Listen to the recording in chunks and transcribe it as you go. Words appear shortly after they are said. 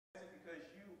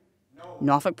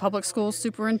Norfolk Public Schools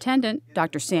Superintendent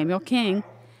Dr. Samuel King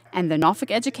and the Norfolk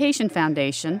Education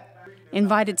Foundation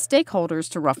invited stakeholders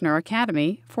to Ruffner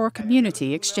Academy for a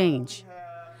community exchange.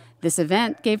 This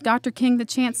event gave Dr. King the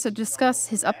chance to discuss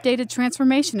his updated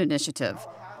transformation initiative,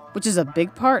 which is a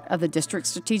big part of the district's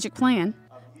strategic plan,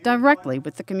 directly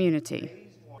with the community.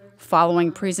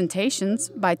 Following presentations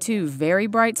by two very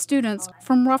bright students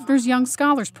from Ruffner's Young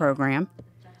Scholars Program,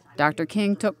 Dr.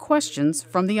 King took questions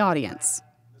from the audience.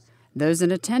 Those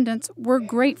in attendance were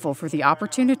grateful for the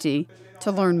opportunity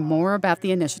to learn more about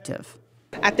the initiative.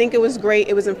 I think it was great,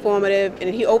 it was informative,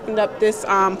 and he opened up this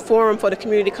forum for the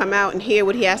community to come out and hear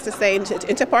what he has to say and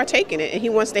to partake in it. And he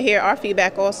wants to hear our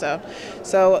feedback also.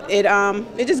 So it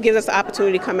just gives us the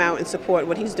opportunity to come out and support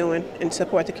what he's doing and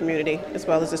support the community as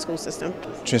well as the school system.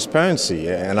 Transparency,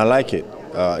 and I like it.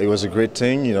 It was a great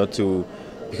thing,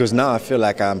 because now I feel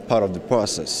like I'm part of the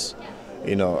process,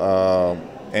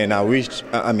 and I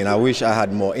wish I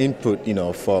had more input,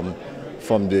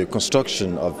 from the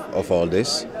construction of all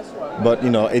this. But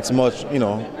it's much,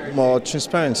 more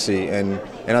transparency, and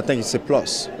I think it's a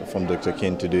plus from Dr.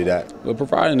 King to do that. Well,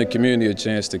 providing the community a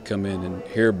chance to come in and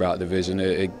hear about the vision,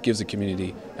 it gives the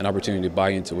community an opportunity to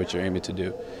buy into what you're aiming to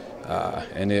do,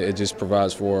 and it just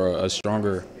provides for a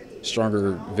stronger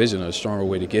vision, a stronger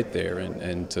way to get there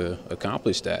and to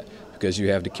accomplish that, because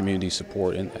you have the community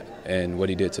support in that. And what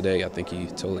he did today, I think he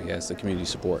totally has the community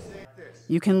support.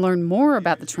 You can learn more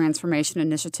about the Transformation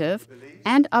Initiative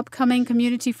and upcoming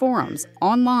community forums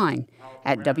online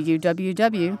at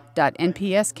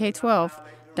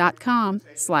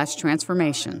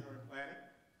www.npsk12.com/transformation.